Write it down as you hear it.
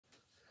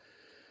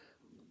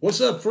What's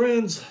up,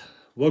 friends?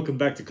 Welcome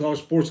back to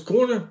College Sports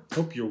Corner.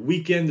 Hope your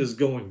weekend is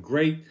going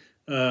great.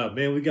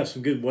 Man, we got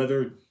some good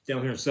weather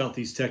down here in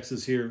Southeast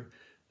Texas here.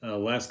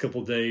 Last couple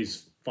of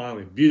days,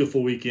 finally,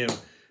 beautiful weekend.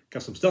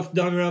 Got some stuff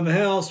done around the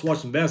house,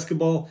 watching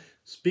basketball.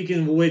 Speaking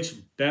of which,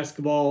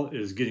 basketball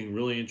is getting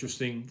really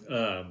interesting.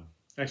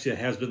 Actually, it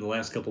has been the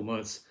last couple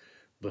months,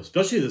 but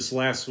especially this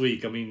last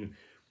week. I mean,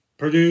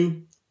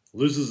 Purdue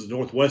loses to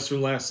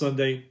Northwestern last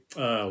Sunday,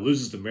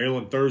 loses to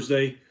Maryland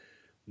Thursday.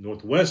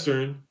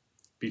 Northwestern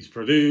beats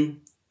Purdue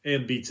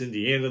and beats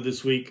Indiana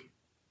this week.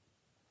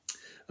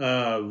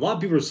 A lot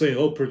of people are saying,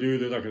 oh, Purdue,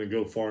 they're not going to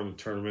go far in the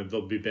tournament.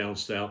 They'll be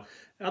bounced out.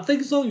 I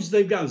think as long as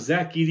they've got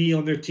Zach Edey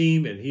on their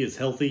team and he is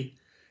healthy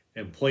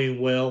and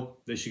playing well,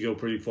 they should go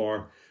pretty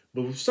far.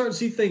 But we're starting to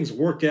see things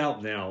work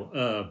out now.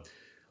 A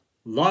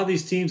lot of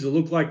these teams that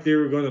look like they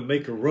were going to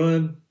make a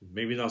run,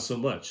 maybe not so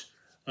much.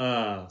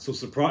 So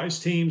surprise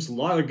teams, a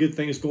lot of good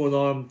things going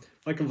on.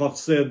 Like I've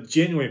said,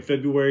 January and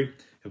February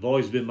have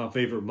always been my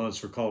favorite months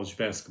for college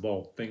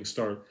basketball. Things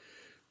start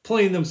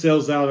playing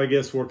themselves out, I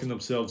guess, working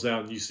themselves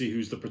out, and you see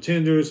who's the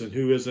pretenders and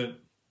who isn't,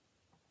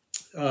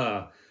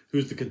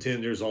 who's the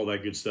contenders, all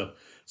that good stuff.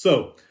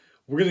 So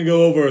we're going to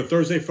go over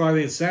Thursday,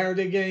 Friday, and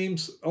Saturday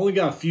games. Only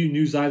got a few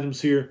news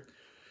items here,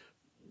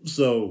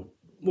 so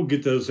we'll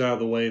get those out of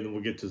the way, and then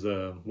we'll get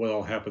to what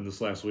all happened this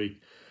last week.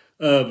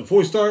 Before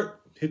we start,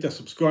 hit that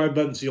subscribe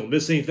button so you don't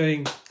miss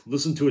anything.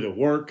 Listen to it at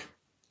work.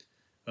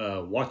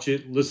 Watch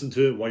it, listen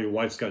to it while your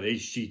wife's got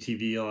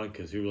HGTV on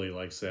because he really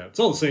likes that. It's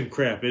all the same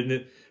crap, isn't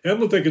it? And I'm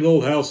going to take an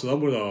old house and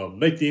I'm going to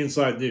make the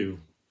inside new.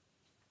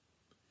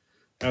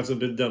 Hasn't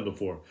been done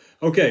before.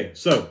 Okay,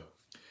 so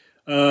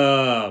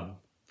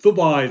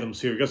football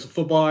items here. Got some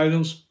football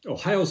items.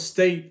 Ohio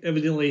State,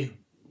 evidently,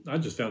 I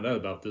just found out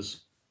about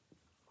this.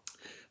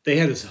 They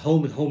had this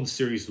home-and-home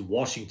series in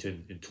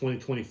Washington in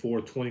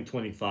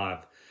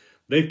 2024-2025.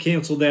 They've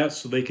canceled that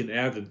so they can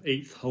add an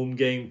 8th home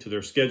game to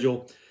their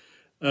schedule.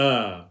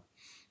 Ohio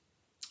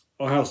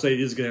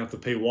State is going to have to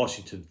pay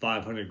Washington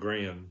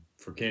 $500,000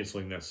 for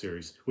canceling that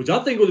series, which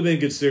I think would have been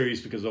a good series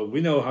because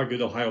we know how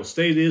good Ohio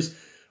State is.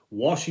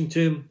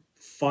 Washington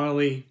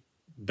finally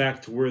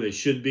back to where they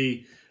should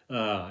be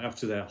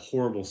after that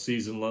horrible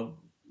season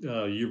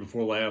year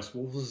before last.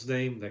 What was his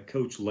name? That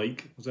Coach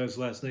Lake, was that his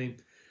last name?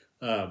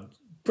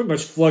 Pretty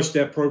much flushed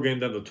that program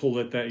down the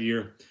toilet that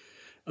year.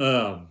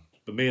 But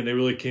man, they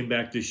really came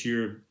back this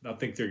year. I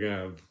think they're going to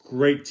have a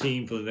great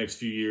team for the next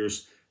few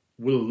years.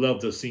 Would have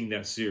loved to have seen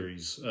that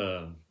series.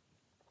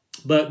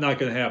 But not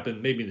going to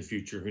happen. Maybe in the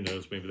future. Who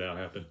knows? Maybe that'll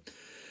happen.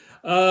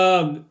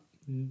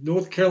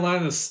 North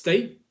Carolina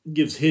State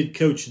gives head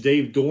coach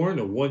Dave Dorn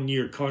a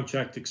 1-year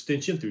contract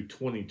extension through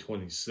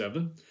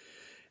 2027.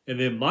 And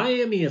then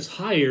Miami has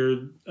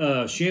hired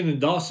Shannon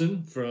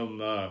Dawson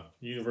from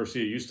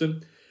University of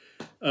Houston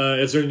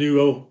as their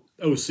new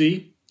OC.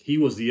 He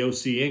was the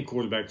OC and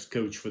quarterbacks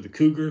coach for the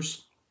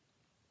Cougars.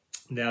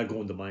 Now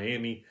going to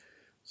Miami.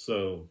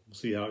 So we'll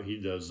see how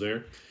he does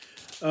there.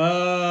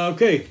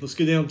 Okay, let's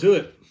get down to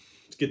it.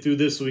 Let's get through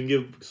this so we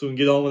can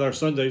get on with our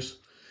Sundays.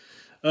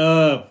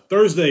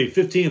 Thursday,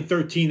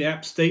 15-13,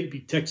 App State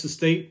beat Texas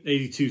State,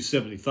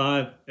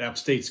 82-75. App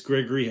State's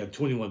Gregory had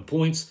 21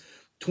 points.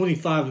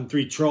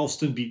 25-3,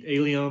 Charleston beat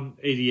Alien,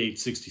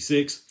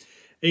 88-66.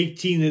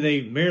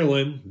 18-8,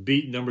 Maryland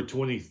beat number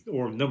 3,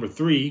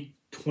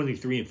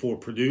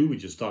 23-4 Purdue. We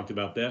just talked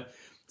about that,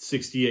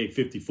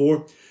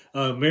 68-54.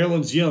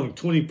 Maryland's Young,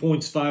 20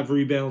 points, 5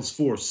 rebounds,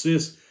 4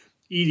 assists.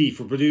 Edey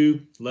for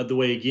Purdue led the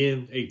way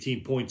again,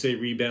 18 points, 8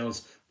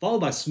 rebounds. Followed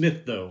by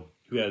Smith, though,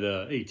 who had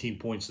 18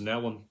 points in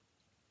that one.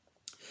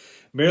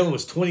 Maryland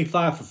was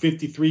 25 for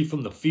 53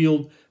 from the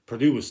field.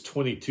 Purdue was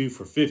 22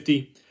 for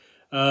 50.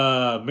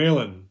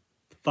 Maryland,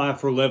 5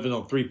 for 11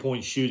 on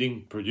three-point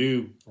shooting.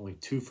 Purdue, only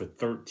 2 for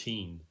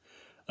 13.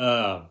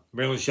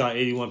 Maryland shot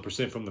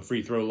 81% from the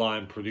free throw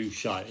line. Purdue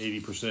shot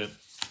 80%.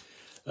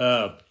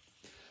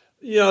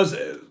 You know,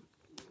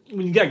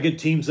 when you got good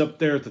teams up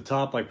there at the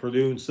top like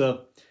Purdue and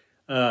stuff,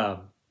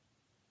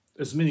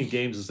 as many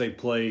games as they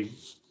play,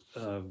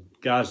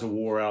 guys are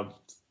wore out.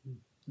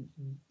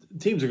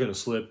 Teams are going to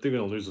slip. They're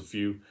going to lose a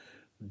few.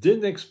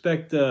 Didn't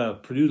expect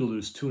Purdue to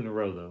lose 2 in a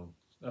row, though.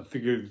 I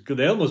figured, because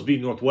they almost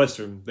beat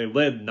Northwestern. They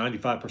led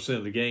 95%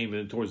 of the game,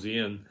 and towards the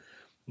end,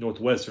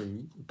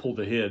 Northwestern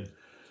pulled ahead.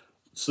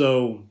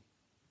 So,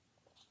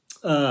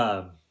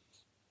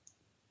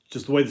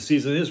 just the way the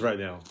season is right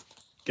now.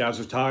 Guys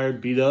are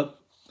tired, beat up.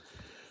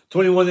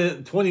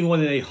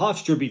 21-8,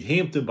 Hofstra beat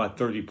Hampton by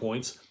 30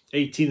 points.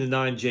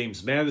 18-9,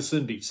 James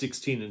Madison beat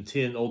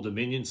 16-10, Old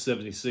Dominion,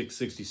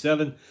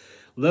 76-67.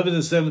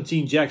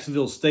 11-17,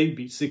 Jacksonville State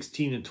beat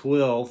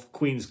 16-12,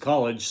 Queens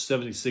College,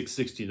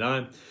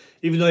 76-69.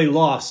 Even though they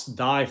lost,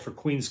 die for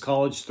Queens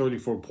College,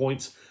 34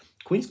 points.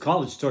 Queens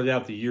College started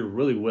out the year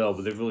really well,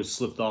 but they've really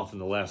slipped off in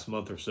the last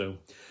month or so.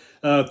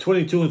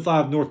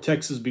 22-5, North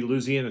Texas beat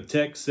Louisiana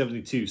Tech,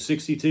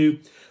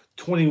 72-62.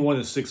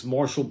 21-6,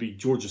 Marshall beat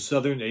Georgia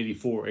Southern,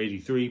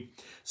 84-83.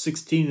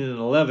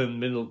 16-11,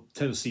 Middle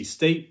Tennessee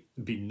State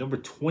beat number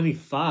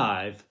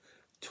 25,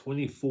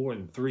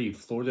 24-3,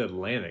 Florida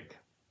Atlantic.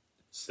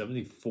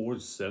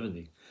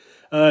 74-70.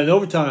 In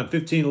overtime,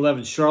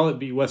 15-11, Charlotte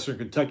beat Western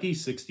Kentucky,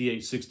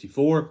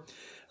 68-64.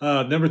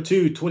 Number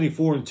 2,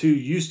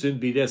 24-2, Houston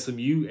beat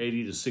SMU,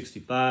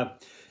 80-65.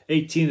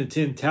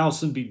 18-10,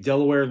 Towson beat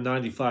Delaware,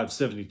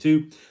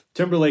 95-72.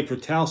 Timberlake for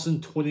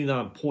Towson,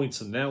 29 points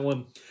in that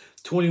one.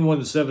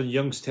 21-7,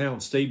 Youngstown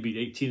State beat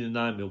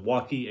 18-9,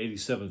 Milwaukee,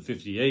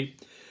 87-58.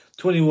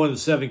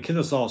 21-7,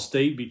 Kennesaw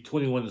State beat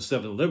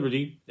 21-7,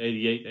 Liberty,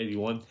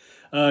 88-81.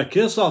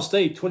 Kennesaw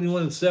State,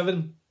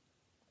 21-7.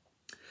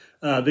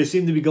 They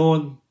seem to be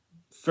going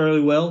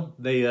fairly well.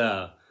 They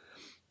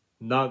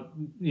not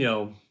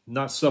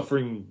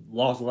suffering a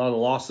lot of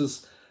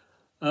losses.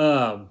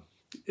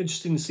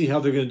 Interesting to see how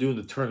they're going to do in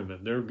the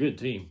tournament. They're a good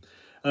team.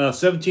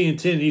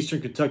 17-10,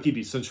 Eastern Kentucky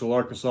beat Central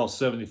Arkansas,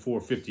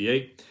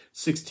 74-58.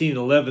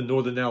 16-11,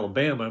 Northern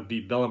Alabama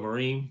beat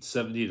Bellarmine,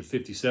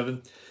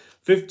 70-57.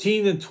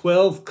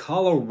 15-12,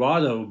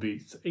 Colorado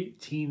beats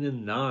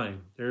 18-9,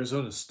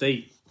 Arizona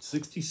State,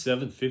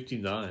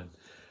 67-59.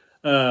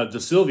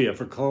 DeSilvia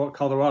for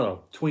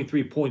Colorado,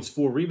 23 points,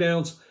 4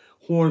 rebounds.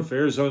 Horn for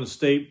Arizona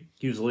State,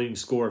 he was the leading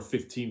scorer,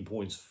 15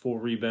 points, 4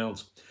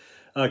 rebounds.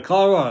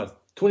 Colorado,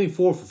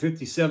 24 for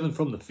 57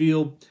 from the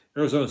field.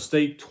 Arizona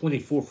State,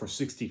 24 for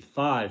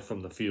 65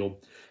 from the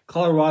field.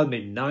 Colorado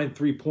made 9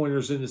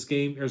 3-pointers in this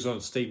game.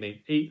 Arizona State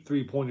made 8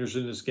 3-pointers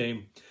in this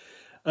game.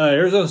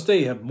 Arizona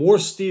State had more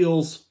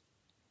steals,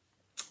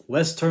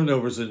 less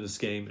turnovers in this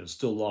game, and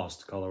still lost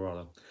to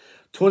Colorado.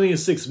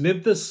 20-6,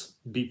 Memphis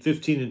beat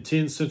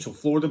 15-10 Central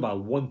Florida by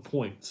 1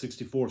 point,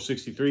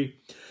 64-63.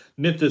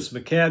 Memphis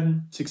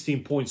McCadden,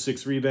 16 points,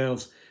 6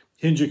 rebounds.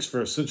 Hendricks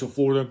for Central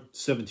Florida,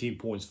 17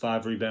 points,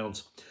 5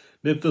 rebounds.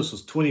 Memphis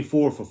was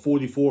 24 for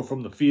 44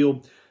 from the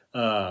field.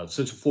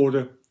 Central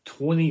Florida,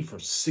 20 for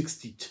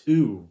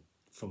 62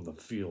 from the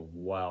field.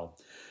 Wow.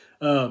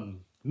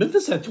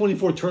 Memphis had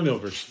 24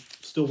 turnovers,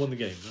 still won the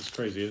game. That's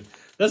crazy.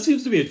 That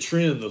seems to be a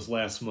trend this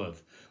last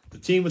month. The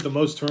team with the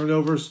most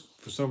turnovers,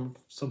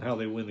 somehow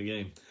they win the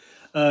game.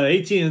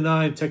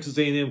 18-9, Texas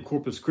A&M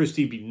Corpus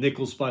Christi beat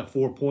Nichols by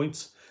 4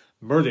 points.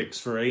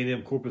 Murdoch's for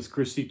A&M Corpus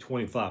Christi,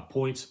 25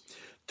 points.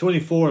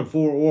 24-4,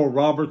 Oral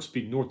Roberts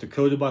beat North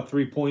Dakota by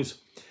 3 points.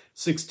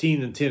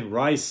 16-10,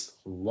 Rice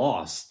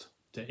lost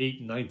to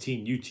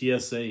 8-19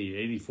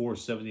 UTSA,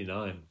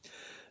 84-79.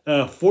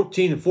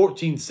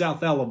 14-14,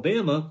 South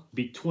Alabama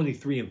beat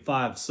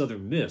 23-5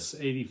 Southern Miss,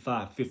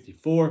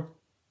 85-54.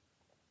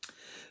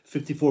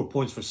 54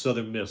 points for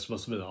Southern Miss.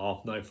 Must have been an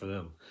off night for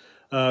them.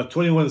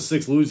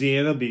 21-6,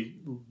 Louisiana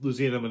beat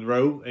Louisiana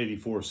Monroe,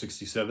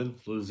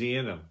 84-67.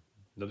 Louisiana,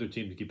 another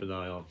team to keep an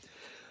eye on.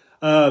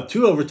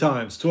 2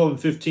 overtimes,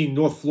 12-15,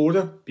 North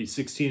Florida beat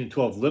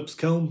 16-12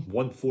 Lipscomb,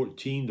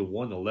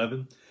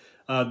 114-111.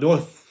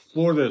 North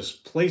Florida's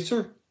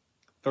Placer,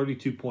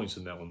 32 points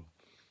in that one.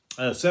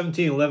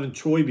 17-11,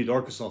 Troy beat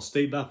Arkansas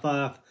State by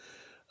 5.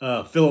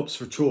 Phillips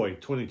for Troy,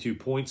 22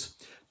 points.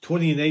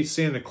 20-8,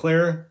 Santa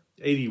Clara,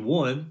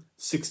 81.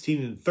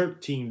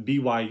 16-13,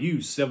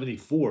 BYU,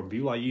 74.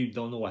 BYU,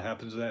 don't know what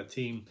happened to that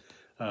team.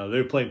 They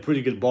were playing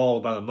pretty good ball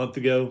about a month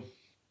ago.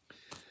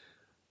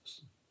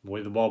 The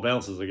way the ball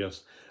bounces, I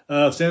guess.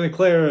 Santa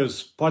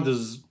Clara's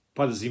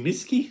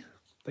Podazimiski,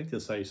 I think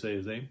that's how you say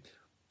his name.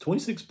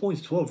 26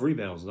 points, 12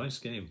 rebounds. Nice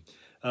game.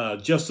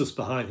 Justice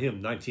behind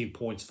him, 19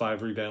 points,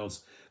 5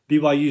 rebounds.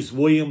 BYU's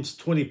Williams,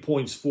 20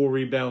 points, 4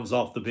 rebounds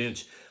off the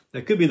bench.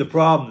 That could be the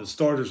problem. The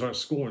starters aren't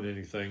scoring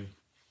anything.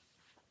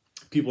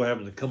 People are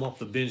having to come off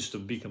the bench to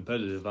be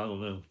competitive. I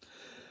don't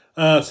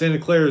know. Santa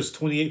Clara's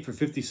 28 for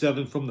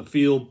 57 from the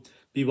field.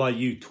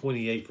 BYU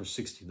 28 for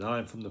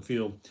 69 from the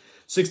field.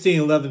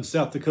 16-11,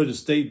 South Dakota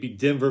State beat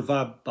Denver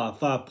by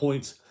 5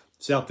 points.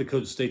 South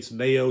Dakota State's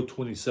Mayo,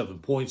 27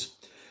 points.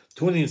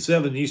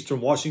 20-7,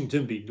 Eastern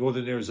Washington beat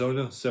Northern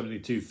Arizona,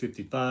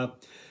 72-55.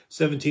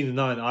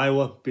 17-9,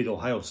 Iowa beat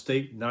Ohio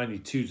State,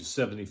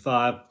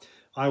 92-75.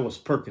 Iowa's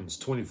Perkins,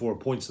 24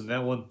 points in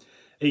that one.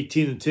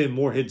 18-10,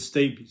 Morehead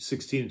State beat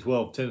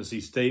 16-12,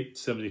 Tennessee State,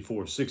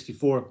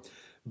 74-64.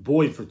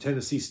 Boyd for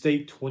Tennessee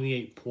State,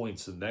 28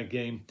 points in that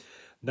game.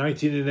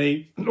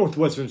 19-8,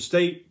 Northwestern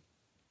State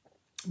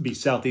beat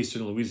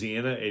Southeastern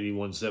Louisiana,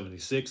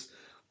 81-76.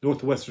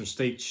 Northwestern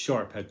State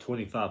Sharp had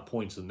 25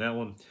 points in that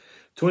one.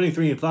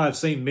 23-5,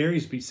 St.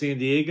 Mary's beat San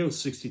Diego,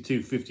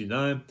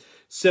 62-59.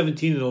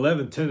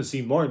 17-11,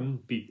 Tennessee Martin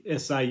beat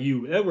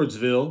SIU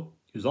Edwardsville,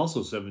 who's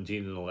also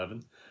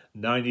 17-11,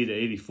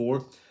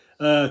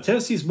 90-84.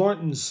 Tennessee's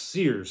Martin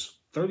Sears,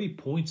 30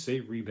 points,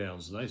 8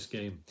 rebounds. Nice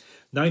game.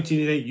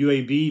 19-8,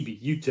 UAB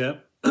beat UTEP,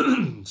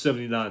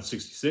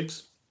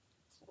 79-66.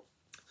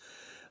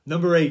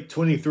 Number 8,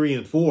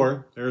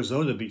 23-4,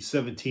 Arizona beat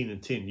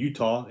 17-10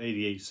 Utah,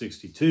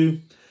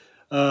 88-62.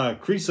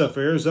 Krisa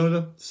for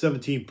Arizona,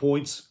 17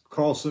 points.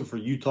 Carlson for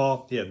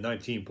Utah, he had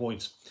 19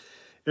 points.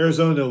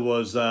 Arizona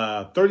was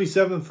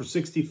 37 for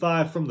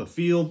 65 from the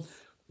field.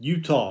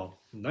 Utah,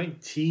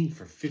 19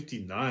 for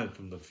 59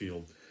 from the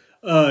field.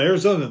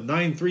 Arizona,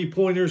 9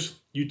 3-pointers.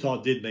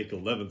 Utah did make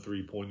 11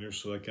 3-pointers,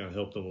 so that kind of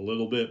helped them a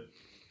little bit.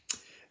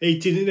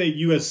 18-8,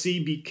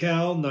 USC beat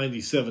Cal,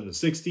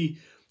 97-60.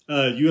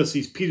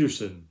 USC's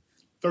Peterson,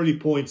 30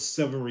 points,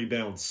 7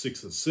 rebounds,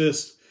 6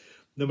 assists.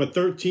 Number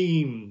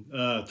 13,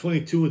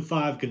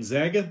 22-5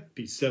 Gonzaga,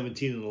 beat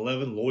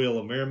 17-11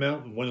 Loyola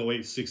Marymount,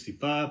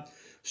 108-65.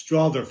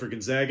 Strother for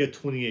Gonzaga,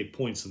 28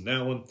 points in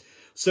that one.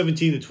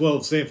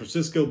 17-12 San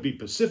Francisco beat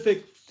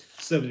Pacific,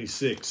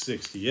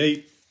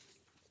 76-68.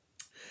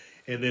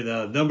 And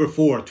then number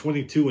 4,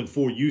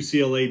 22-4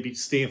 UCLA beat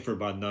Stanford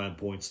by 9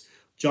 points.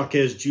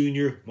 Jaquez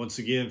Jr., once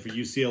again for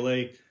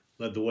UCLA,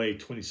 led the way,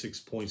 26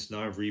 points,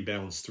 9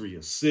 rebounds, 3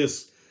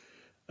 assists.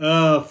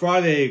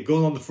 Friday,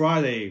 going on to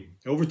Friday,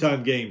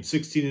 overtime game,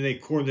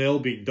 16-8 Cornell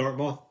beat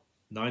Dartmouth,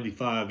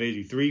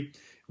 95-83.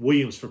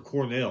 Williams for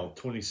Cornell,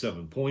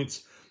 27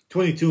 points.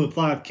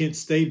 22-5 Kent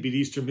State beat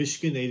Eastern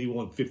Michigan,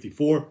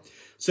 81-54.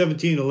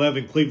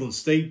 17-11 Cleveland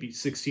State beat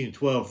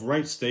 16-12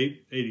 Wright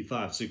State,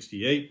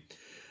 85-68.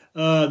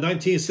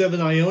 19-7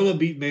 Iona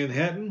beat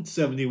Manhattan,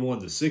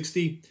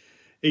 71-60.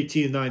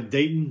 18-9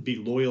 Dayton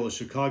beat Loyola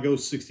Chicago,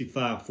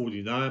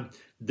 65-49.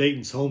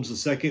 Dayton's home's the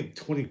second,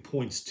 20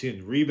 points,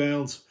 10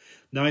 rebounds.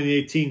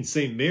 9-18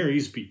 St.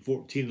 Mary's beat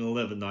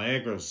 14-11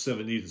 Niagara,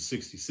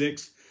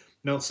 70-66.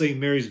 Mount St.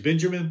 Mary's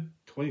Benjamin,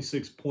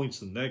 26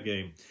 points in that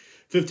game.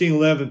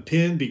 15-11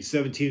 Penn beat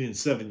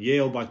 17-7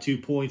 Yale by 2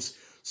 points.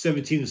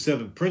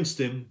 17-7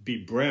 Princeton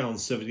beat Brown,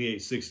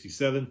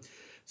 78-67.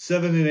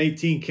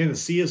 7-18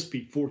 Canisius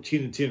beat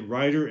 14-10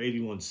 Rider,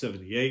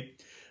 81-78.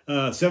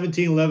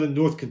 17-11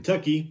 North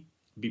Kentucky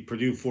beat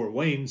Purdue Fort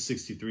Wayne,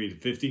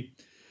 63-50.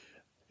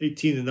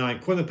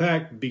 18-9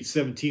 Quinnipiac beat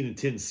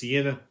 17-10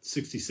 Siena,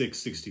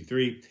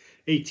 66-63.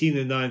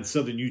 18-9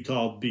 Southern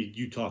Utah beat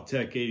Utah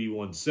Tech,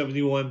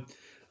 81-71.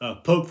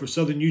 Pope for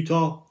Southern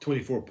Utah,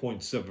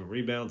 24.7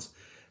 rebounds.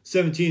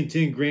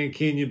 17-10 Grand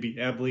Canyon beat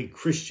Abilene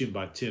Christian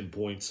by 10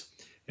 points.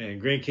 And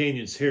Grand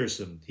Canyon's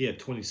Harrison, he had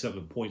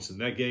 27 points in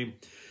that game.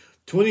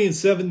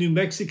 20-7 New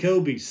Mexico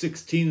beat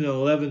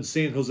 16-11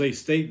 San Jose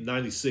State,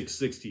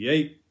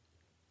 96-68.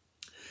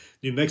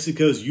 New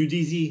Mexico's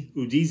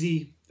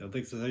Udeze, I think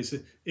that's how you say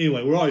it.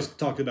 Anyway, we're always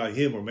talking about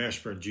him or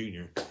Mashburn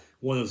Jr.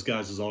 One of those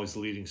guys is always the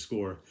leading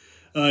scorer.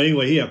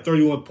 Anyway, he had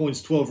 31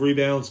 points, 12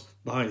 rebounds.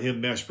 Behind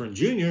him, Mashburn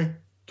Jr.,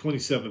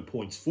 27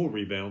 points, 4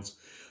 rebounds.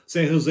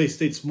 San Jose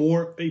State's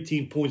Moore,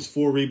 18 points,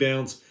 4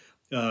 rebounds.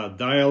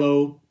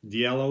 Diallo,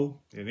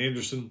 and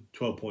Anderson,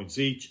 12 points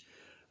each.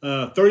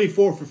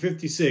 34 for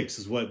 56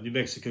 is what New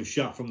Mexico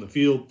shot from the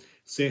field.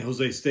 San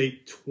Jose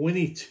State,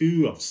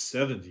 22 of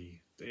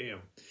 70.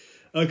 Damn.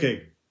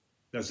 Okay,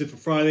 that's it for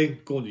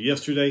Friday. Going to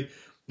yesterday.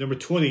 Number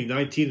 20,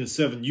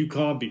 19-7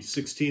 UConn beat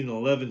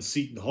 16-11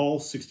 Seton Hall,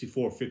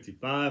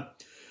 64-55.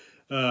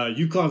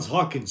 UConn's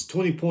Hawkins,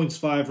 20 points,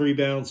 5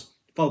 rebounds,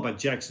 followed by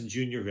Jackson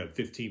Jr., who had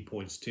 15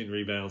 points, 10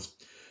 rebounds.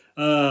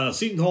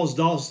 Seton Hall's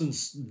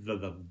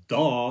the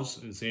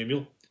Dawes and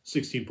Samuel,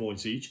 16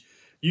 points each.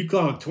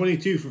 UConn,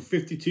 22 for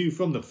 52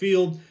 from the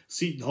field.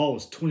 Seton Hall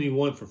was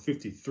 21 for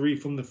 53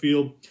 from the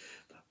field.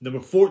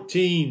 Number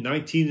 14,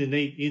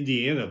 19-8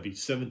 Indiana beat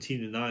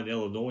 17-9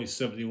 Illinois,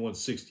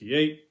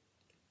 71-68.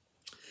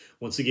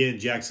 Once again,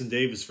 Jackson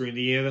Davis for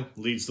Indiana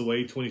leads the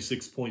way,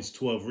 26 points,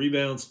 12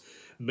 rebounds.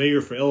 Mayer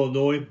for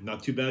Illinois,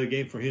 not too bad a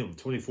game for him,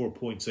 24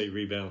 points, 8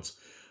 rebounds.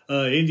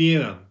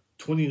 Indiana,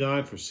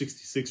 29 for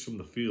 66 from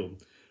the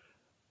field.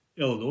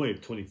 Illinois,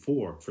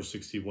 24 for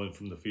 61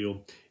 from the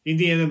field.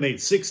 Indiana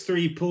made 6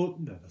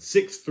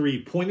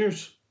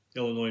 three-pointers.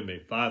 Illinois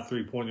made 5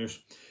 three-pointers.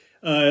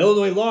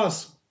 Illinois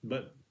lost,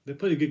 but they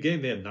played a good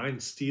game. They had 9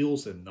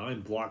 steals and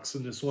 9 blocks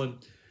in this one.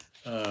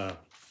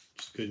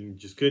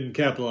 Just couldn't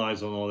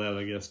capitalize on all that,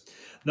 I guess.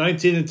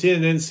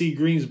 19-10 NC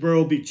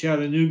Greensboro beat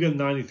Chattanooga,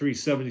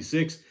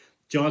 93-76.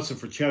 Johnson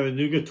for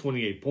Chattanooga,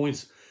 28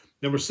 points.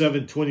 Number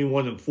 7,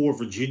 21-4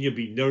 Virginia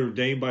beat Notre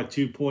Dame by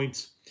 2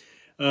 points.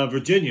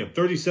 Virginia,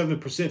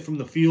 37% from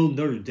the field.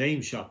 Notre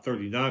Dame shot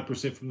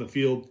 39% from the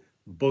field.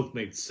 Both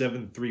made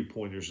 7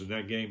 three-pointers in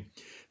that game.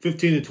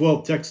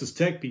 15-12 Texas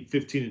Tech beat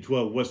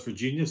 15-12 West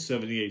Virginia,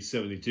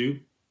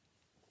 78-72.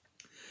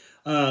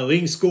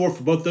 Leading score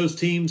for both those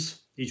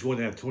teams, each one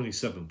had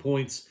 27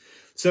 points.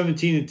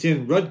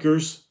 17-10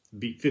 Rutgers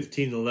beat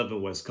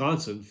 15-11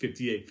 Wisconsin,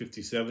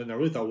 58-57. I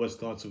really thought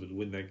Wisconsin would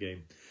win that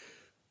game.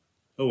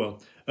 Oh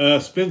well.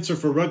 Spencer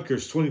for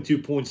Rutgers, 22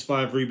 points,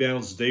 5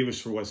 rebounds.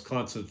 Davis for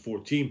Wisconsin,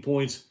 14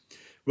 points.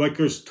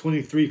 Rutgers,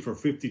 23 for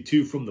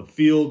 52 from the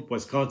field.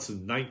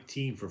 Wisconsin,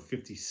 19 for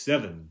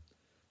 57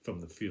 from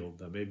the field.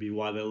 That may be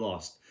why they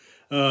lost.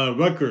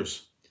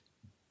 Rutgers,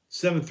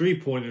 7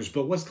 three-pointers,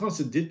 but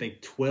Wisconsin did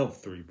make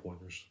 12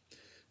 three-pointers.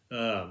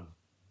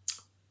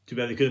 Too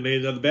bad they could have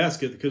made another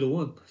basket. They could have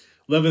won.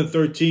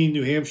 11-13,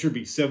 New Hampshire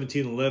beat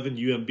 17-11,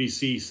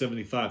 UMBC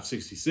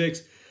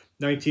 75-66.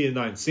 19-9,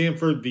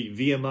 Samford beat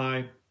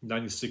VMI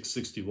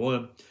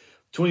 96-61.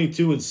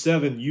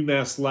 22-7,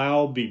 UMass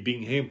Lowell beat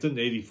Binghamton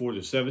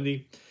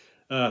 84-70.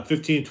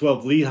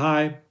 15-12,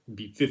 Lehigh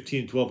beat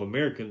 15-12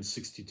 Americans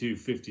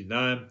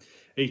 62-59.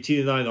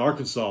 18-9,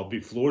 Arkansas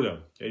beat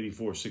Florida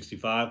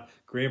 84-65.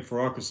 Graham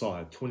for Arkansas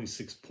had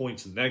 26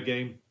 points in that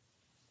game.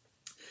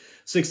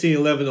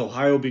 16-11,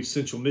 Ohio beat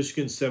Central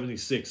Michigan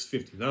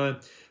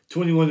 76-59.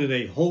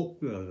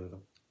 21-8,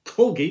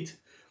 Colgate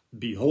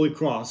beat Holy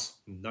Cross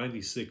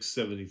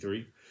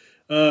 96-73.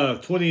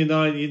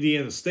 20-9,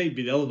 Indiana State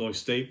beat Illinois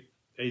State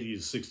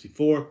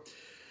 80-64.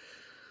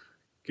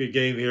 Good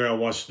game here. I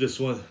watched this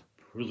one.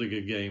 Really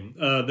good game.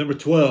 Number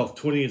 12,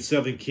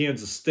 20-7,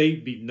 Kansas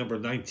State beat number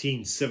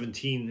 19,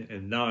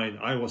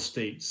 17-9, Iowa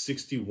State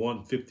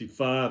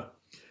 61-55.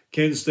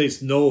 Kansas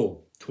State's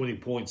Noel, 20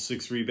 points,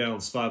 6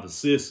 rebounds, 5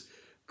 assists.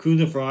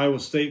 Kuna for Iowa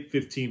State,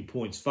 15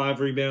 points, 5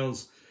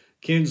 rebounds.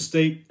 Kansas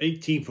State,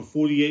 18 for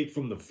 48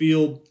 from the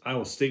field.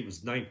 Iowa State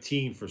was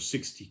 19 for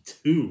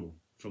 62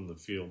 from the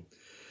field.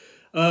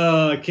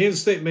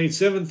 Kansas State made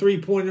 7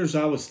 3-pointers.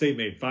 Iowa State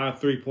made 5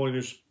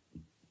 3-pointers.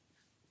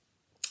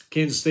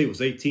 Kansas State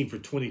was 18 for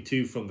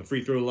 22 from the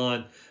free throw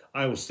line.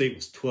 Iowa State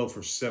was 12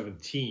 for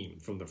 17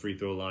 from the free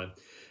throw line.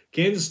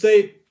 Kansas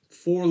State,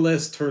 4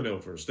 less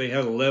turnovers. They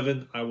had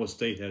 11. Iowa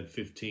State had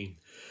 15.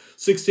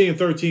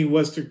 16-13,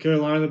 Western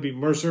Carolina beat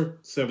Mercer,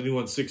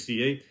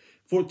 71-68.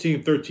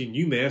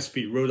 14-13, UMass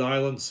beat Rhode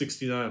Island,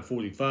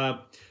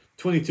 69-45.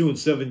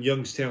 22-7,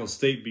 Youngstown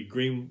State beat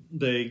Green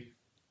Bay,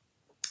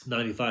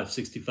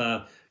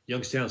 95-65.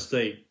 Youngstown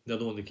State,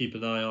 another one to keep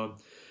an eye on.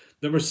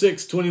 Number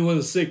 6,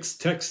 21-6,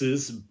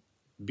 Texas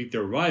beat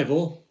their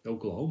rival,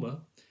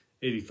 Oklahoma,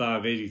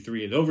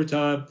 85-83 in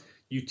overtime.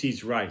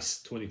 UT's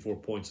Rice, 24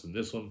 points in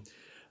this one.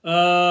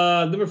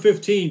 Number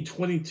 15,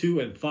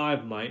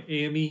 22-5,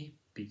 Miami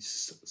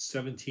beats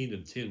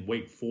 17-10,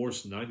 Wake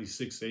Forest,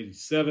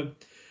 96-87.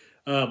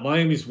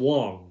 Miami's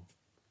Wong,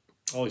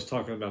 always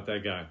talking about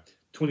that guy,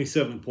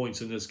 27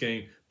 points in this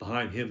game.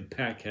 Behind him,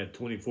 Pack had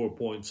 24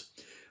 points.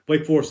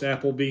 Wake Forest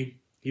Appleby,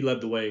 he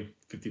led the way,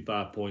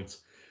 55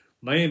 points.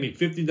 Miami,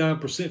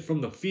 59%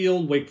 from the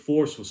field. Wake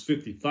Forest was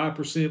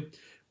 55%.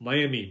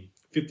 Miami,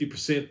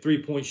 50%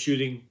 three-point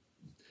shooting,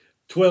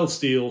 12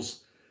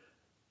 steals.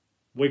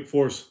 Wake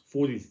Forest,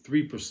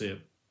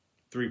 43%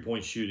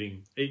 three-point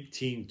shooting,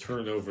 18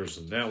 turnovers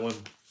in that one.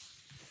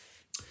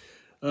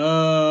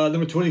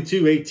 Number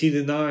 22,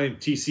 18-9,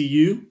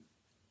 TCU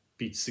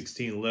beats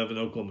 16-11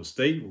 Oklahoma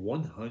State,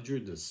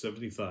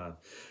 100-75.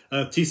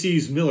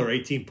 TCU's Miller,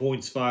 18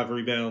 points, 5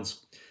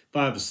 rebounds,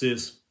 5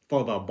 assists,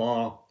 followed by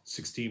Baugh,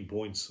 16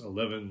 points,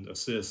 11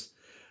 assists.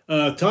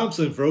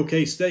 Thompson for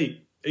OK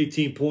State,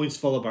 18 points,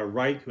 followed by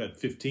Wright, who had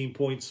 15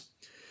 points.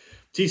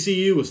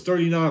 TCU was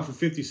 39 for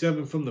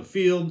 57 from the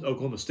field.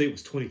 Oklahoma State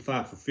was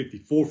 25 for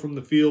 54 from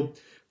the field.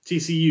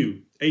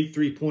 TCU, 8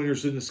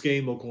 3-pointers in this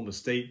game. Oklahoma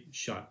State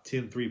shot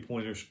 10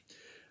 3-pointers.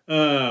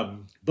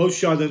 Both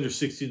shot under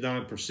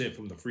 69%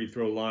 from the free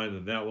throw line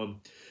in that one.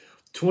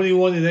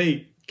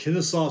 21-8,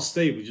 Kennesaw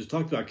State. We just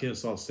talked about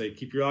Kennesaw State.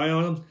 Keep your eye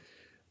on them.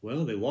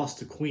 Well, they lost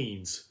to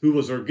Queens, who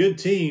was our good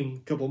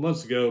team a couple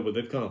months ago, but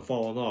they've kind of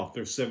fallen off.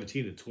 They're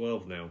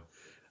 17-12 now.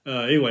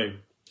 Anyway,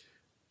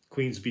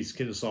 Queens beats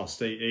Kennesaw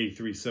State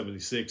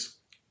 83-76.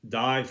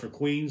 Die for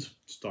Queens.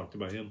 Just talked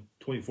about him.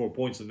 24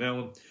 points in that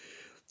one.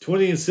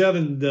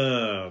 20-7,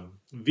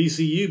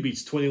 VCU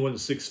beats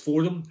 21-6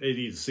 Fordham,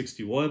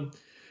 80-61.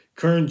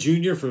 Kern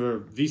Jr.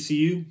 for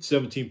VCU,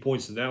 17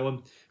 points in that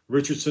one.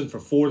 Richardson for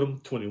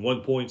Fordham,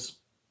 21 points.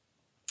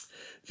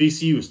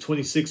 VCU was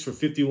 26 for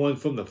 51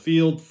 from the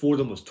field.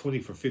 Fordham was 20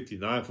 for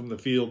 59 from the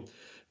field.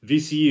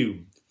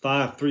 VCU,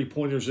 5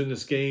 3-pointers in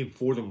this game.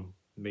 Fordham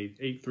made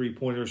 8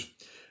 3-pointers.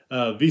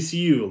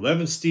 VCU,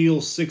 11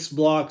 steals, 6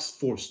 blocks,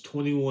 forced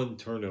 21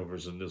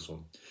 turnovers in this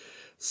one.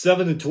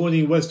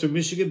 7-20, Western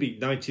Michigan beat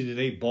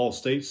 19-8 Ball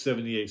State,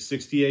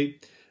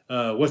 78-68.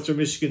 Western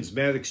Michigan's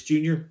Maddox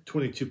Jr.,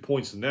 22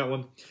 points in that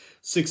one.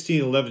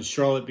 16-11,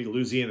 Charlotte beat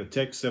Louisiana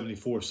Tech,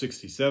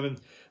 74-67.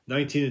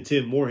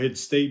 19-10, Morehead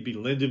State beat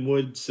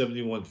Lindenwood,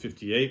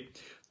 71-58.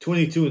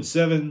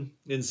 22-7,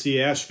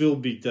 NC Asheville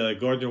beat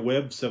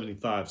Gardner-Webb,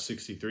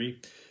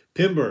 75-63.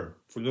 Pember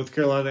for North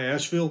Carolina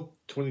Asheville,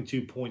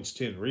 22 points,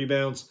 10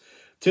 rebounds.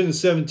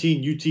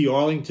 10-17, UT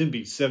Arlington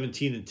beat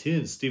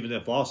 17-10 Stephen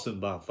F. Austin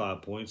by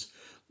 5 points.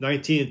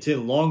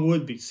 19-10,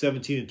 Longwood beat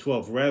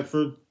 17-12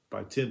 Radford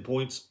by 10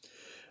 points.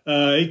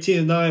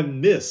 18-9,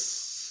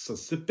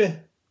 Mississippi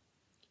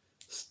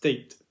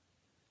State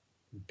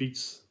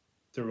beats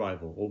their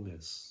rival, Ole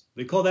Miss.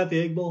 They call that the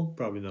Egg Bowl?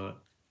 Probably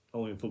not.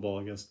 Only in football,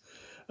 I guess.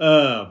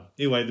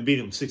 Anyway, they beat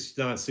them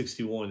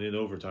 69-61 in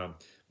overtime.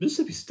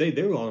 Mississippi State,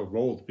 they were on a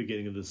roll at the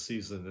beginning of this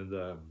season, and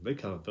they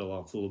kind of fell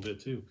off a little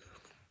bit too.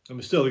 I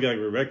mean, still, they got a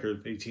good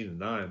record,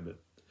 18-9, but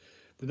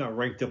they're not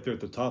ranked up there at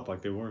the top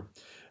like they were.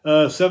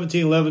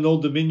 17-11,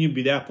 Old Dominion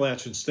beat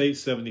Appalachian State,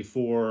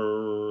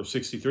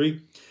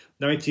 74-63.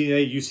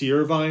 19-8, UC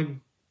Irvine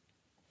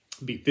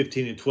beat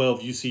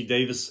 15-12, UC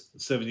Davis,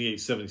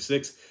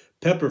 78-76.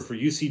 Pepper for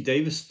UC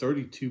Davis,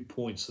 32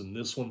 points in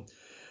this one.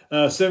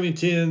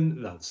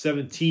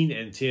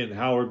 17-10,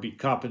 Howard beat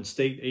Coppin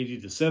State,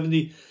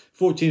 80-70.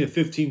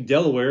 14-15,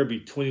 Delaware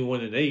beat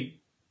 21-8.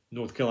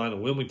 North Carolina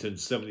Wilmington,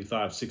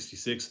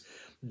 75-66.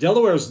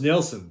 Delaware's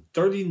Nelson,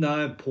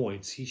 39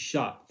 points. He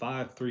shot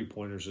 5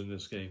 3-pointers in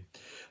this game.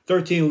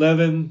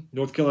 13-11,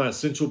 North Carolina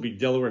Central beat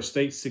Delaware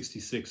State,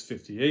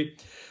 66-58.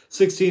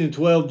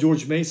 16-12,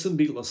 George Mason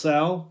beat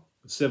LaSalle,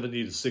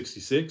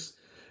 70-66.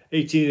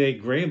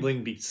 18-8,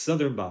 Grambling beat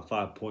Southern by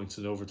 5 points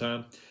in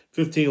overtime.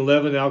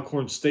 15-11,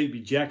 Alcorn State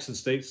beat Jackson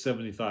State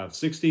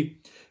 75-60.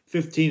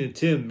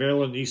 15-10,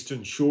 Maryland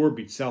Eastern Shore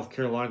beat South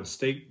Carolina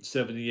State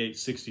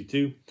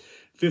 78-62.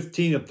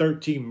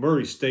 15-13,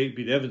 Murray State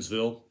beat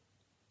Evansville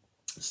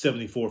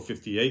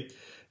 74-58.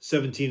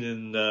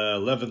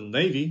 17-11,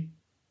 Navy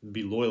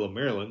beat Loyola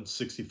Maryland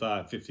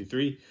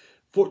 65-53.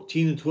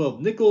 14-12,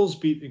 Nichols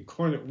beat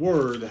Incarnate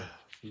Word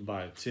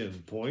by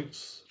 10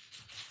 points.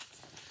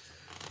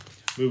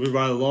 Moving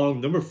right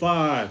along, number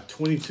 5,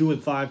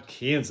 22-5,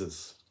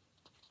 Kansas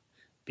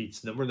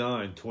beats number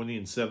 9,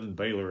 20-7,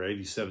 Baylor,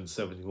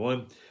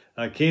 87-71.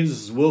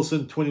 Kansas's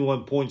Wilson,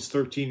 21 points,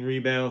 13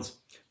 rebounds.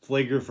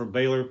 Flager for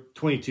Baylor,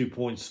 22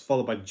 points,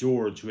 followed by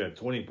George, who had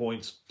 20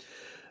 points.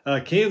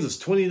 Kansas,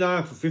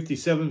 29 for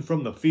 57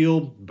 from the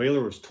field.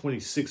 Baylor was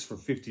 26 for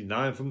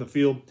 59 from the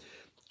field.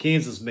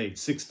 Kansas made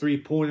 6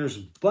 3-pointers,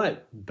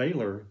 but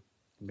Baylor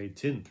made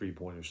 10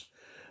 3-pointers.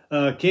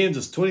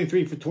 Kansas,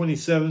 23 for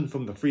 27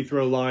 from the free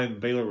throw line.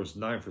 Baylor was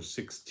 9 for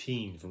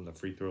 16 from the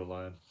free throw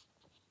line.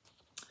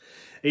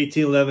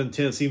 18-11,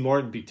 Tennessee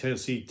Martin beat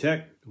Tennessee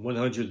Tech,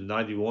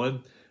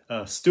 191.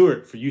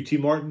 Stewart for UT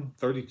Martin,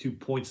 32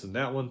 points in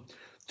that one.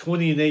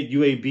 20-8,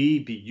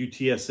 UAB beat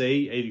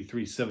UTSA,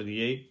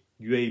 83-78.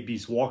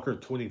 UAB's Walker,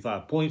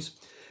 25 points.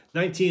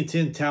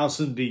 19-10,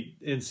 Towson beat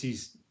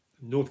NC's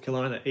North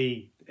Carolina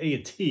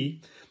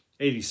A&T,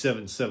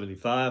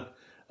 87-75.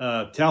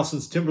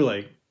 Towson's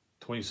Timberlake,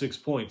 26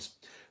 points.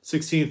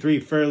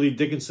 16-3, Fairleigh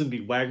Dickinson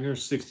beat Wagner,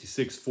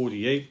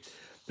 66-48.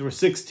 Number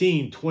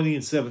 16,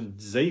 20-7,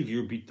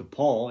 Xavier beat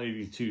DePaul,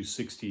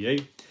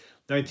 82-68.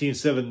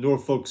 19-7,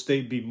 Norfolk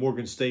State beat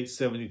Morgan State,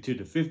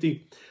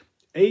 72-50.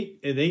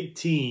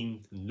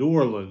 8-18, New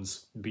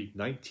Orleans beat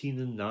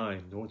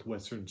 19-9,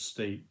 Northwestern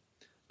State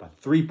by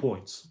 3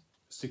 points,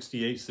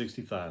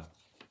 68-65.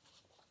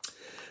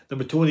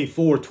 Number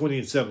 24,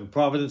 20-7,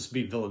 Providence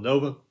beat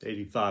Villanova,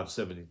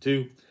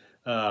 85-72.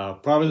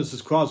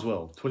 Providence's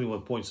Croswell,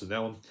 21 points in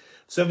that one.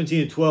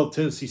 17-12,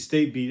 Tennessee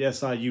State beat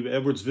SIU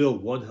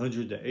Edwardsville,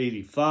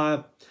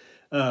 100-85.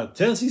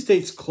 Tennessee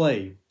State's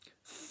Clay,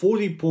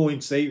 40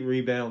 points, 8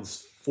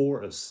 rebounds,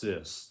 4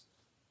 assists.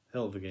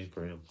 Hell of a game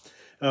for him.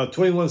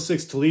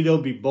 21-6, Toledo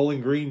beat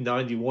Bowling Green,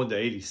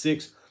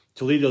 91-86.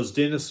 Toledo's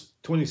Dennis,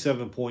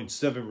 27 points,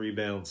 7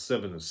 rebounds,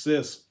 7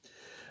 assists.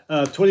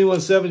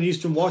 21-7,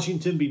 Eastern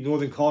Washington beat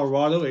Northern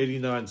Colorado,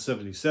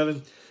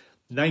 89-77.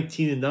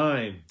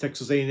 19-9,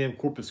 Texas A&M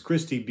Corpus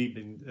Christi beat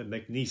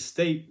McNeese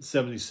State,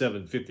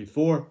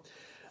 77-54.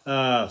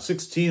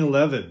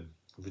 16-11,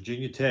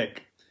 Virginia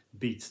Tech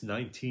beats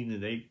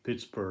 19-8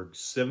 Pittsburgh,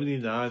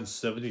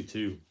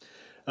 79-72.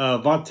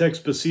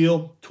 Vontex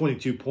Basile,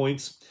 22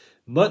 points.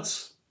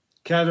 Mutz,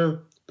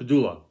 Catter,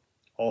 Padula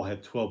all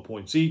had 12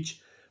 points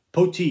each.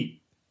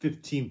 Poteet,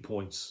 15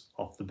 points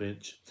off the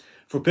bench.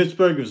 For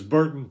Pittsburgh, it was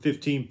Burton,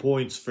 15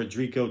 points.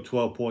 Federico,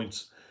 12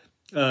 points.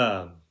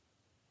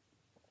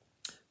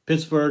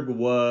 Pittsburgh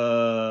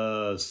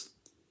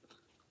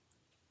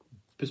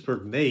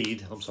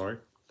made,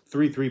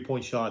 3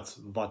 3-point shots.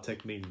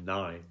 Vontex made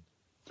 9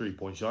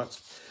 3-point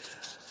shots.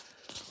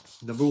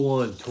 Number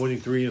 1,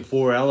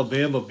 23-4,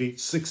 Alabama beat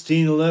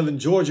 16-11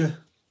 Georgia,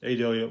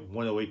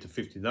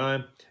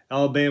 108-59.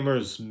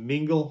 Alabama's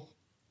Mingle,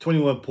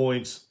 21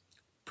 points.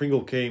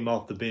 Pringle came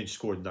off the bench,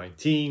 scored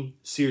 19.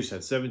 Sears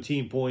had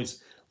 17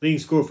 points. Leading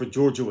scorer for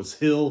Georgia was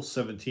Hill,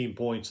 17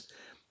 points.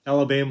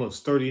 Alabama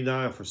was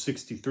 39 for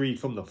 63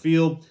 from the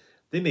field.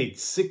 They made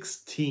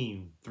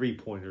 16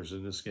 3-pointers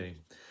in this game.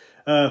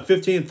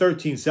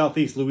 15-13,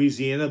 Southeast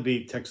Louisiana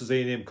beat Texas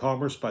A&M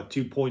Commerce by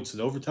 2 points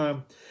in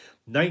overtime.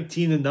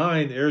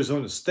 19-9,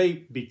 Arizona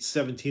State beat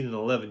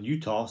 17-11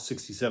 Utah,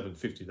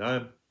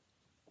 67-59.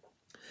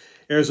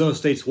 Arizona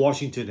State's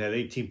Washington had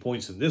 18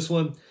 points in this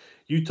one.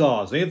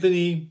 Utah's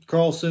Anthony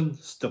Carlson,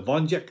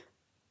 Stevanjek,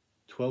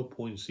 12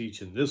 points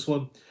each in this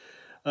one.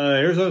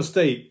 Arizona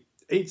State,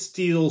 8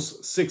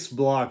 steals, 6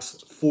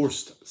 blocks,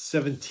 forced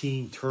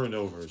 17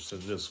 turnovers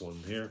in this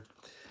one here.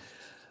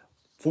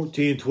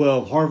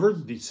 14-12,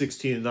 Harvard beat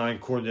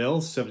 16-9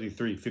 Cornell,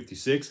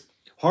 73-56.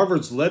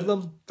 Harvard's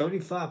Ledlam,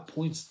 35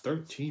 points,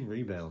 13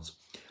 rebounds.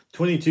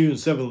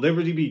 22-7,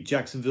 Liberty beat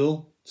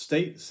Jacksonville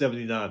State,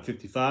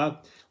 79-55.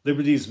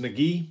 Liberty's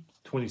McGee,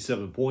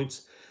 27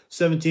 points.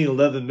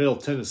 17-11, Middle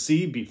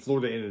Tennessee beat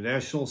Florida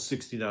International,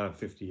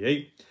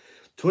 69-58.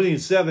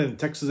 20-7,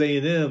 Texas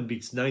A&M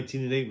beats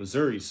 19-8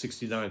 Missouri,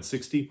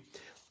 69-60.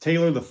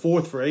 Taylor, the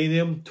fourth for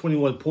A&M,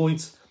 21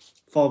 points,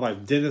 followed by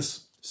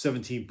Dennis,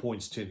 17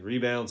 points, 10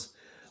 rebounds.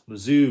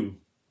 Mizzou,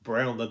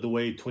 Brown led the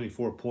way,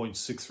 24 points,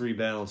 6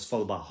 rebounds,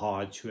 followed by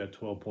Hodge, who had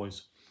 12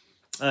 points.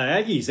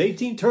 Aggies,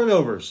 18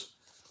 turnovers.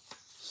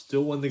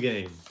 Still won the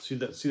game. See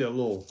that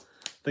little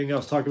thing I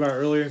was talking about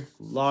earlier?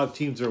 A lot of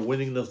teams that are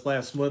winning this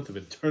last month have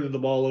been turning the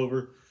ball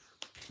over.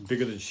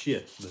 Bigger than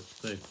shit.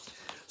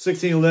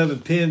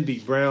 16-11, Penn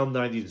beat Brown,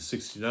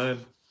 90-69.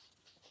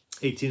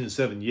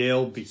 18-7,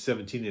 Yale beat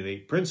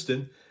 17-8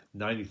 Princeton,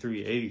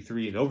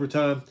 93-83 in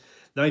overtime.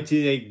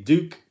 19-8,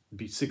 Duke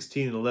beat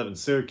 16-11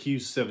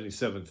 Syracuse,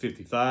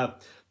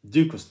 77-55.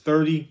 Duke was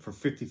 30 for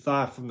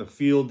 55 from the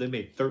field. They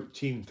made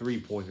 13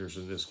 3-pointers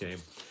in this game.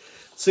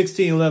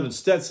 16-11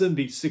 Stetson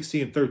beat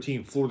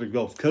 16-13 Florida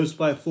Gulf Coast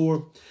by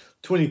 4.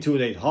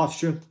 22-8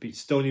 Hofstra beat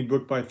Stony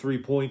Brook by 3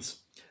 points.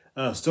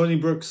 Stony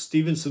Brook,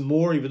 Stevenson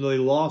Moore, even though they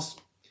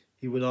lost,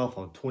 he went off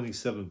on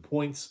 27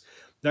 points.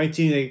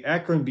 19-8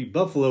 Akron beat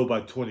Buffalo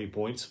by 20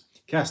 points.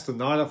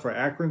 Castaneda for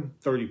Akron,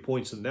 30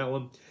 points in that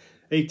one.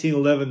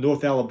 18-11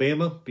 North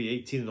Alabama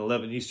beat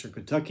 18-11 Eastern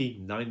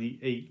Kentucky,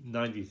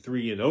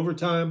 98-93 in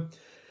overtime.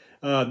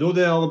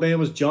 Northern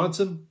Alabama's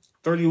Johnson,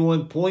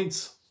 31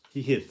 points.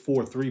 He hit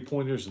 4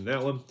 3-pointers in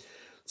that one.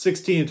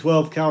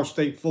 16-12 Cal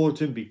State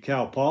Fullerton beat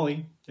Cal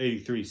Poly,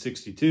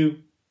 83-62.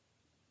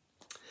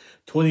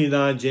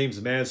 20-9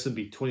 James Madison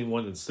beat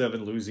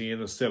 21-7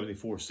 Louisiana,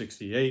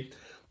 74-68.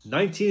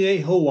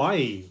 19-8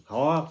 Hawaii.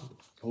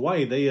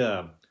 Hawaii, they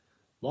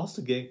lost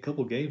a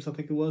couple games, I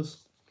think it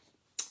was,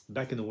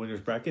 back in the winners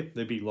bracket.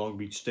 They beat Long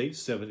Beach State,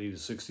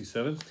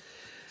 70-67.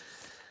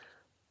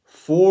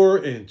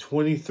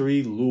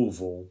 4-23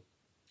 Louisville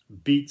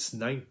beats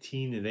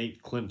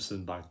 19-8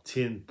 Clemson by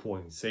 10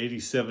 points,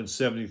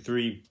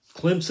 87-73.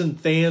 Clemson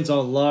fans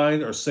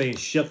online are saying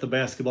shut the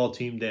basketball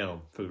team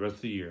down for the rest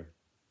of the year.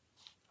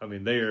 I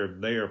mean, they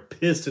are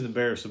pissed and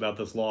embarrassed about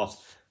this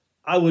loss.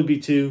 I would be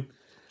too.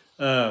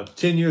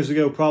 10 years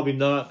ago, probably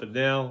not, but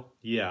now,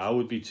 yeah, I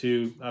would be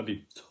too. I'd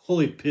be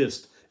totally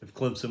pissed if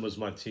Clemson was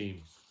my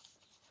team.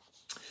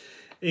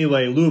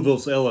 Anyway,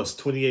 Louisville's Ellis,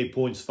 28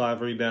 points,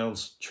 5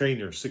 rebounds.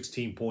 Trainer,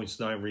 16 points,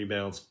 9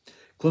 rebounds.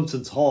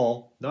 Clemson's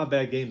Hall, not a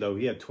bad game, though.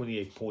 He had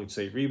 28 points,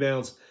 8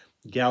 rebounds.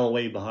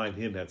 Galloway behind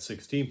him had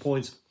 16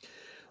 points.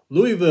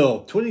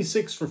 Louisville,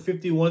 26 for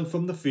 51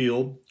 from the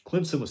field.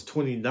 Clemson was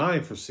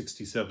 29 for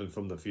 67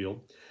 from the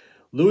field.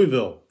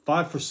 Louisville,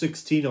 5 for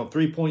 16 on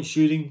three-point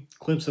shooting.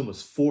 Clemson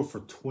was 4 for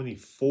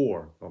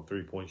 24 on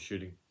three-point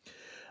shooting.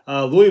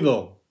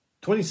 Louisville,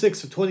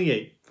 26 for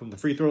 28 from the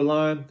free throw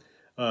line.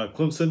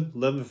 Clemson,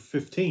 11 for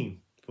 15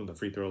 from the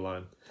free throw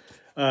line.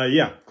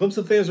 Yeah,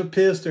 Clemson fans are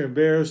pissed. They're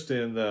embarrassed,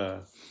 and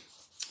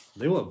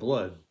they want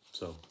blood.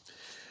 So,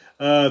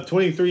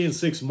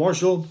 23-6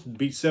 Marshall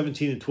beat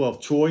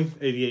 17-12 Troy,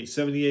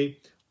 88-78.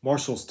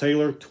 Marshall's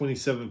Taylor,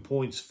 27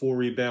 points, 4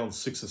 rebounds,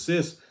 6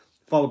 assists.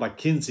 Followed by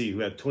Kinsey, who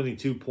had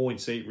 22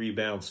 points, 8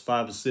 rebounds,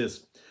 5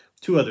 assists.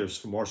 2 others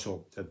from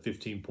Marshall had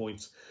 15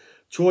 points.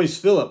 Troy's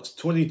Phillips,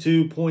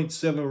 22 points,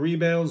 7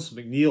 rebounds.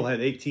 McNeil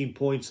had 18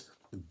 points.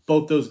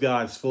 Both those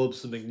guys,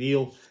 Phillips and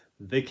McNeil,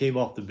 they came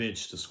off the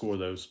bench to score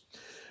those.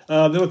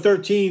 Number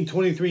 13,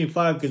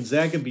 23-5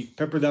 Gonzaga beat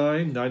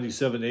Pepperdine,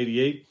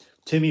 97-88.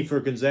 Timmy for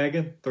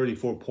Gonzaga,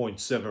 34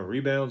 points, 7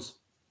 rebounds.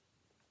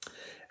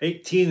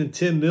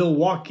 18-10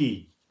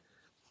 Milwaukee.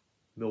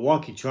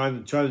 Milwaukee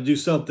trying to do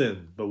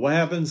something, but what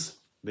happens?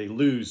 They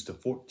lose to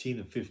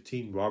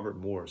 14-15 Robert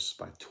Morris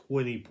by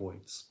 20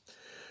 points.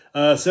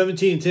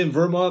 17-10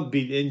 Vermont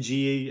beat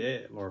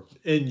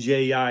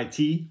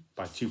NJIT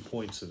by 2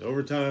 points in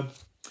overtime.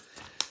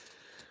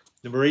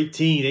 Number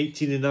 18,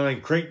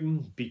 18-9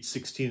 Creighton beat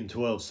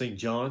 16-12 St.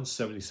 John's,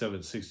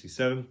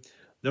 77-67.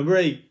 Number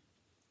 8,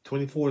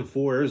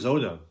 24-4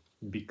 Arizona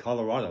beat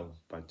Colorado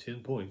by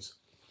 10 points.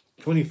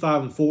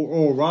 25-4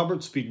 Oral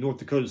Roberts beat North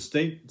Dakota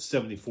State,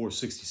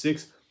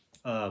 74-66.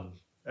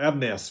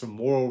 Abmas from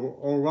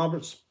Oral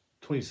Roberts,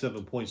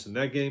 27 points in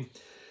that game.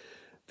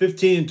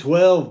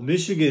 15-12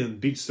 Michigan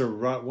beats their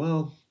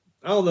well,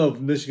 I don't know if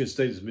Michigan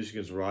State is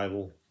Michigan's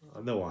rival.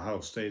 I know Ohio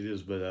State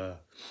is,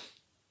 but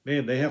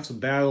man, they have some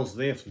battles.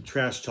 They have some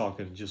trash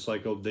talking, just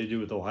like they do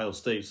with Ohio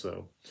State.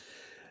 So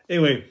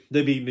anyway,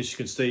 they beat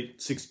Michigan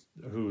State,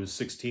 who was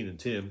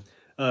 16-10,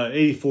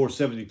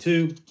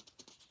 84-72.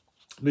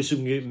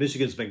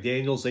 Michigan's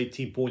McDaniels,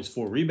 18 points,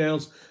 4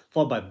 rebounds,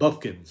 followed by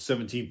Bufkin,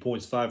 17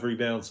 points, 5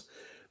 rebounds.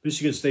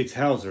 Michigan State's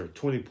Hauser,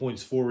 20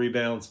 points, 4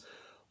 rebounds.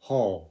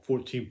 Hall,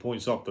 14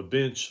 points off the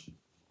bench.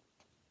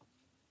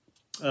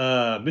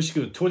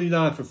 Michigan,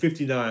 29 for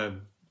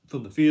 59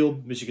 from the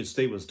field. Michigan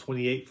State was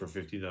 28 for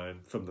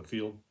 59 from the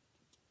field.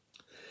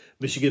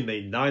 Michigan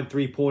made 9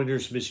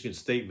 3-pointers. Michigan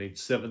State made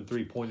 7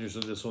 3-pointers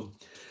in this one.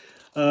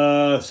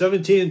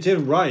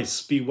 17-10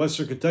 Rice beat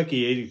Western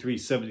Kentucky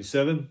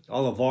 83-77.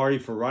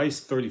 Olivari for Rice,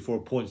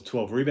 34 points,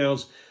 12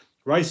 rebounds.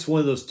 Rice,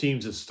 one of those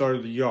teams that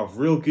started the year off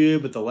real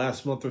good, but the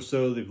last month or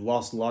so they've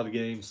lost a lot of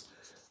games.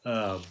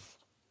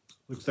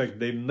 Looks like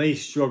they may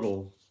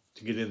struggle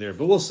to get in there,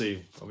 but we'll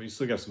see. I mean, you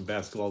still got some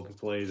basketball to be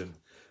played, and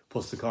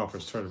plus the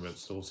conference tournament,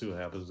 so we'll see what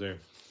happens there.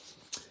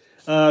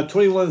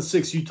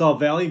 21-6 Utah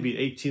Valley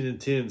beat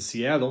 18-10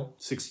 Seattle,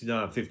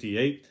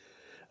 69-58.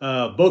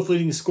 Both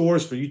leading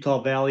scorers for Utah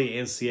Valley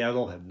and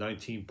Seattle had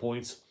 19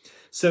 points.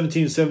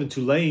 17-7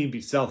 Tulane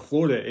beat South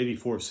Florida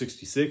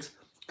 84-66.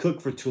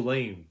 Cook for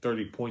Tulane,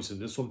 30 points in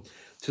this one.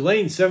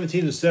 Tulane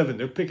 17-7.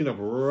 They're picking up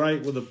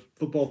right where the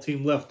football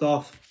team left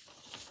off.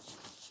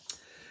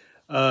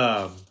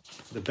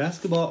 The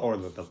basketball or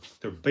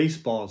their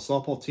baseball and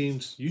softball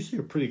teams usually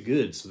are pretty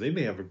good, so they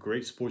may have a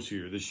great sports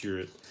year this year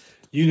at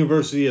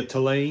University of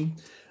Tulane.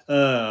 You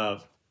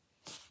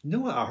know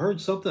what? I heard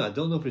something. I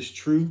don't know if it's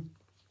true.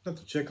 I have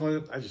to check on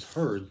it. I just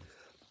heard.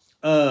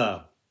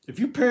 If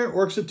your parent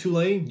works at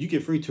Tulane, you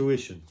get free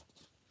tuition.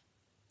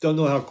 Don't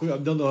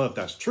know if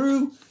that's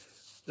true.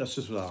 That's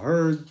just what I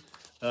heard.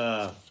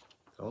 I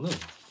don't know.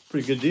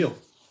 Pretty good deal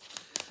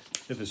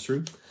if it's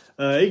true.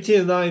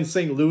 18-9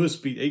 St. Louis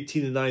beat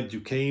 18-9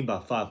 Duquesne by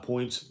 5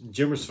 points.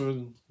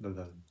 Jefferson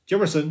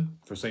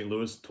for St.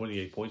 Louis,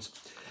 28 points.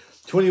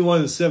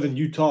 21-7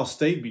 Utah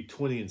State beat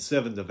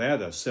 20-7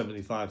 Nevada,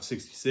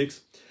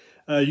 75-66.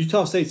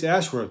 Utah State's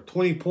Ashworth,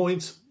 20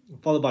 points,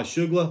 followed by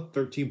Shugla,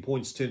 13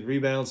 points, 10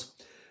 rebounds.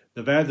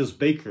 Nevada's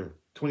Baker,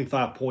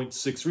 25 points,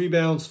 6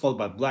 rebounds, followed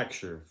by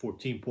Blackshear,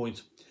 14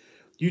 points.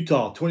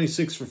 Utah,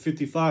 26 for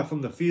 55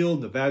 from the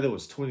field. Nevada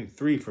was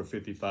 23 for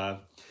 55.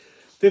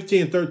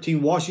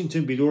 15-13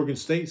 Washington beat Oregon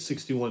State,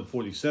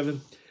 61-47.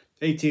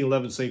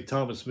 18-11 St.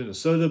 Thomas,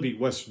 Minnesota beat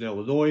Western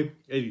Illinois,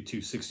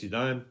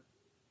 82-69.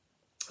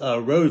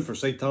 Road for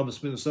St.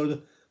 Thomas,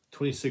 Minnesota,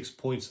 26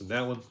 points in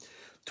that one.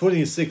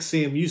 20-6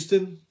 Sam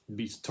Houston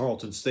beats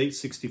Tarleton State,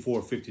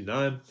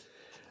 64-59.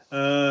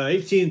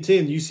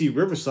 18-10 UC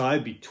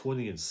Riverside beat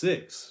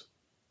 20-6.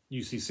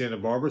 UC Santa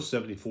Barbara,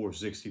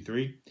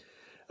 74-63.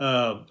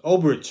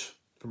 Ulbrich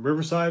from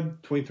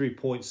Riverside, 23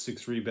 points,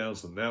 6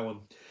 rebounds on that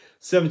one.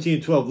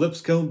 17-12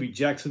 Lipscomb beat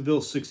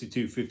Jacksonville,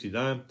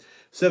 62-59.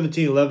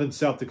 17-11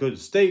 South Dakota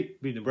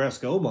State beat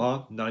Nebraska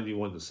Omaha,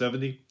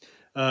 91-70.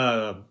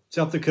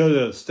 South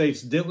Dakota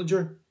State's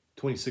Dentlinger,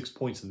 26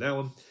 points in that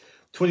one.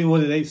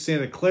 21-8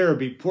 Santa Clara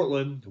beat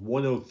Portland,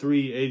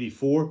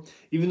 103-84.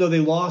 Even though they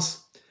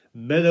lost,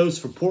 Meadows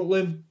for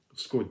Portland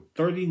scored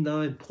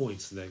 39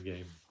 points in that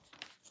game.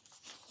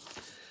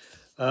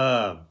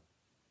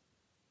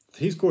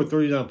 He scored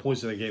 39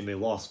 points in that game. They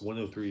lost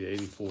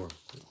 103-84.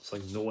 It's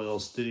like no one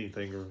else did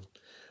anything or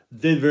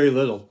did very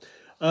little.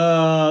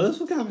 This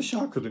was kind of a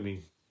shocker to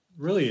me.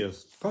 Really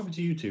is. Probably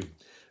to you too.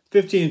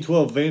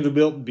 15-12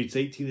 Vanderbilt beats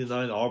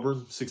 18-9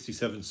 Auburn,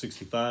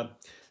 67-65.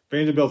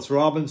 Vanderbilt's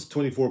Robbins,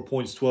 24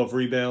 points, 12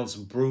 rebounds.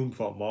 Broom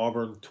from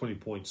Auburn, 20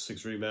 points,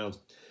 6 rebounds.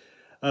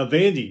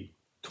 Vandy,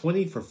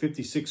 20 for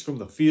 56 from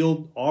the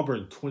field.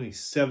 Auburn,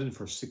 27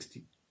 for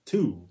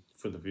 62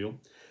 for the field.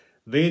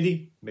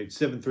 Vandy made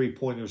 7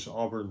 3-pointers.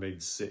 Auburn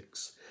made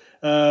 6.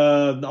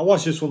 I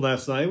watched this one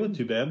last night. It wasn't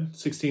too bad.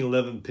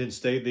 16-11 Penn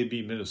State. They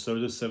beat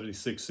Minnesota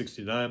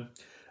 76-69.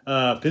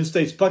 Penn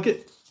State's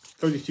Puckett,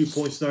 32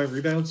 points, 9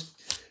 rebounds.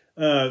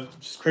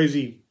 Just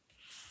crazy.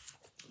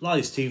 A lot of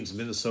these teams,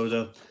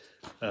 Minnesota,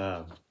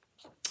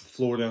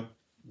 Florida,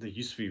 they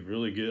used to be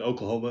really good.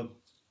 Oklahoma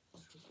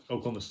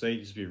State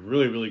used to be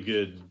really, really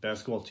good.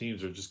 Basketball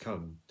teams are just kind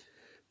of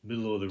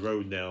middle of the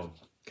road now.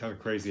 Kind of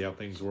crazy how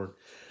things work.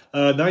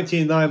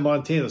 19-9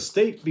 Montana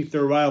State beat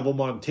their rival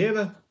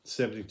Montana,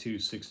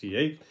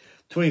 72-68.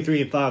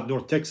 23-5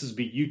 North Texas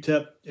beat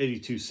UTEP,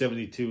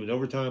 82-72 in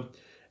overtime.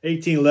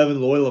 18-11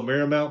 Loyola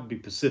Marymount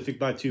beat Pacific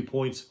by 2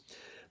 points.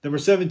 Number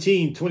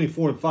 17,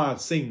 24-5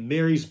 St.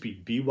 Mary's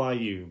beat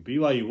BYU.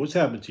 BYU, what's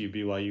happened to you,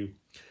 BYU?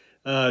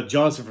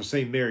 Johnson for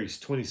St. Mary's,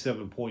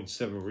 27 points,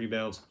 7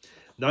 rebounds.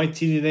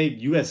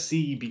 19-8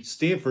 USC beat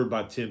Stanford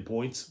by 10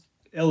 points.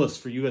 Ellis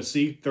for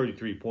USC,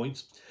 33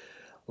 points.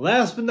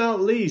 Last but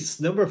not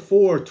least, number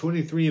 4,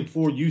 23-4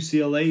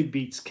 UCLA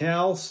beats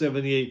Cal,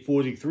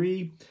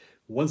 78-43.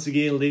 Once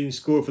again, leading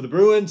scorer for the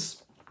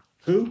Bruins.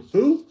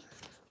 Who?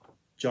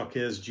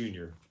 Jaquez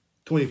Jr.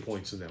 20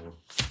 points in that one.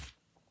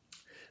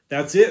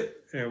 That's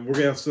it. And we're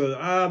going to have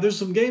to... there's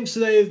some games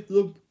today that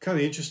look kind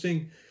of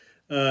interesting.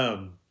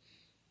 I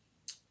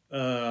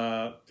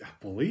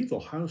believe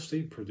Ohio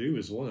State Purdue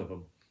is one of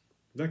them.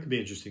 That could be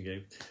an interesting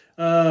game.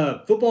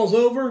 Football's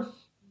over.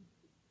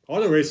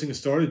 Auto racing has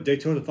started.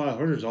 Daytona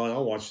 500 is on.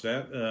 I'll watch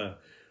that.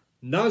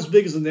 Not as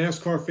big as the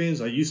NASCAR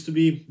fans I used to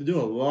be. They're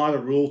doing a lot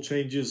of rule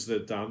changes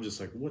that I'm just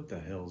like, what the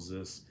hell is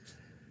this?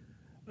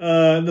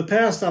 In the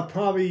past, I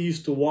probably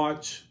used to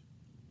watch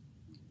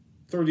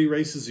 30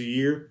 races a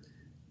year.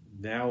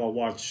 Now I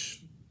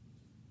watch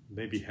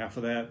maybe half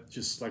of that,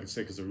 just like I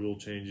said, because the rule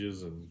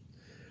changes. And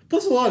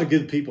plus, a lot of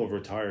good people have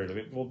retired. I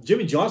mean, well,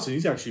 Jimmy Johnson,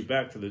 he's actually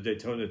back for the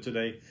Daytona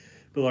today.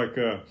 But like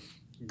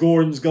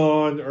Gordon's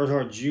gone,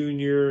 Earnhardt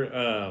Jr.,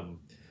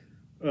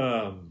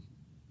 a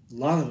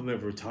lot of them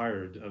have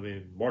retired. I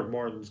mean, Mark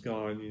Martin's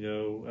gone, you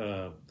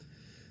know.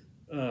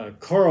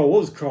 Carl,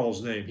 what was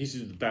Carl's name? He used to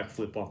do the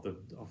backflip off the.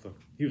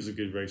 He was a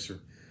good racer.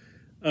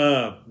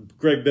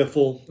 Greg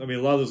Biffle. I mean,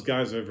 a lot of those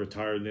guys have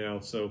retired now.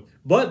 So,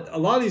 but a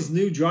lot of these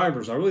new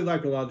drivers, I really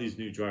like a lot of these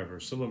new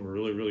drivers. Some of them are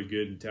really, really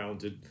good and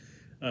talented.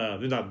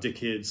 They're not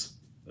dickheads.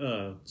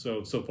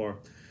 So far.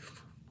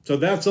 So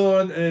that's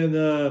on, and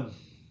I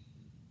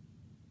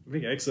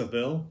think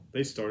XFL,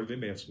 they started. They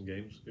may have some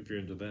games if you're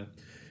into that.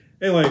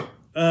 Anyway,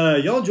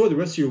 y'all enjoy the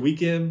rest of your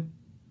weekend.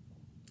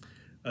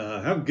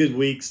 Have a good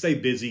week. Stay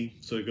busy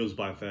so it goes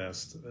by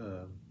fast.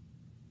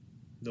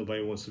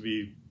 Nobody wants to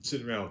be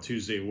sitting around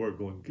Tuesday at work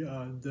going,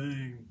 God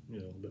dang.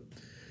 You know, but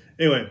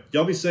anyway,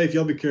 y'all be safe.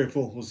 Y'all be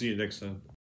careful. We'll see you next time.